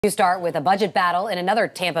You start with a budget battle in another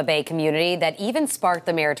Tampa Bay community that even sparked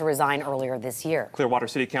the mayor to resign earlier this year. Clearwater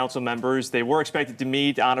City Council members, they were expected to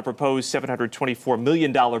meet on a proposed $724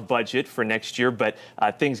 million budget for next year, but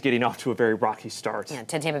things getting off to a very rocky start. Yeah,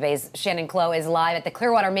 10 Tampa Bay's Shannon Clow is live at the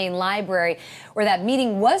Clearwater Main Library, where that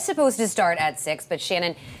meeting was supposed to start at 6. But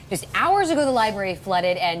Shannon, just hours ago the library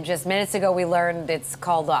flooded, and just minutes ago we learned it's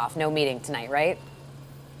called off. No meeting tonight, right?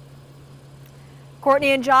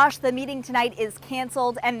 Courtney and Josh, the meeting tonight is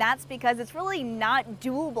canceled, and that's because it's really not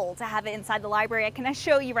doable to have it inside the library. I can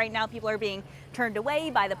show you right now, people are being turned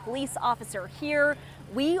away by the police officer here.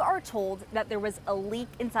 We are told that there was a leak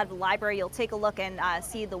inside the library. You'll take a look and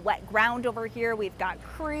see the wet ground over here. We've got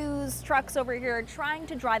crews, trucks over here trying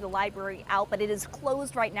to dry the library out, but it is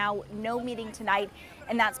closed right now. No meeting tonight,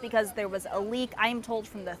 and that's because there was a leak, I am told,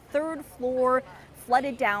 from the 3rd floor,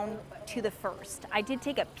 flooded down to the 1st. I did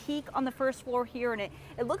take a peek on the 1st floor here, and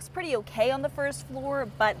it looks pretty okay on the 1st floor,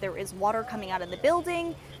 but there is water coming out of the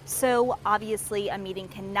building, so obviously a meeting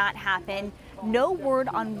cannot happen. No word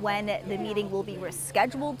on when the meeting will be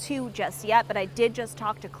rescheduled to just yet, but I did just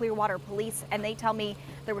talk to Clearwater Police, and they tell me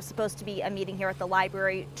there was supposed to be a meeting here at the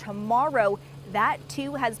library tomorrow. That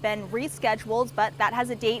too has been rescheduled, but that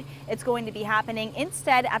has a date. It's going to be happening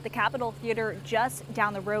instead at the Capitol Theater just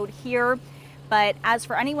down the road here. But as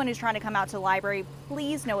for anyone who's trying to come out to the library,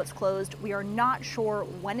 please know it's closed. We are not sure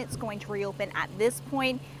when it's going to reopen at this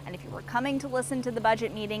point. And if you were coming to listen to the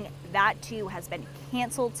budget meeting, that too has been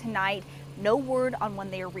canceled tonight. No word on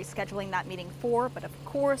when they are rescheduling that meeting for, but of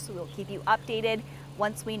course, we'll keep you updated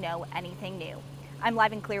once we know anything new. I'm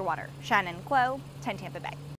live in Clearwater. Shannon Clow, 10 Tampa Bay.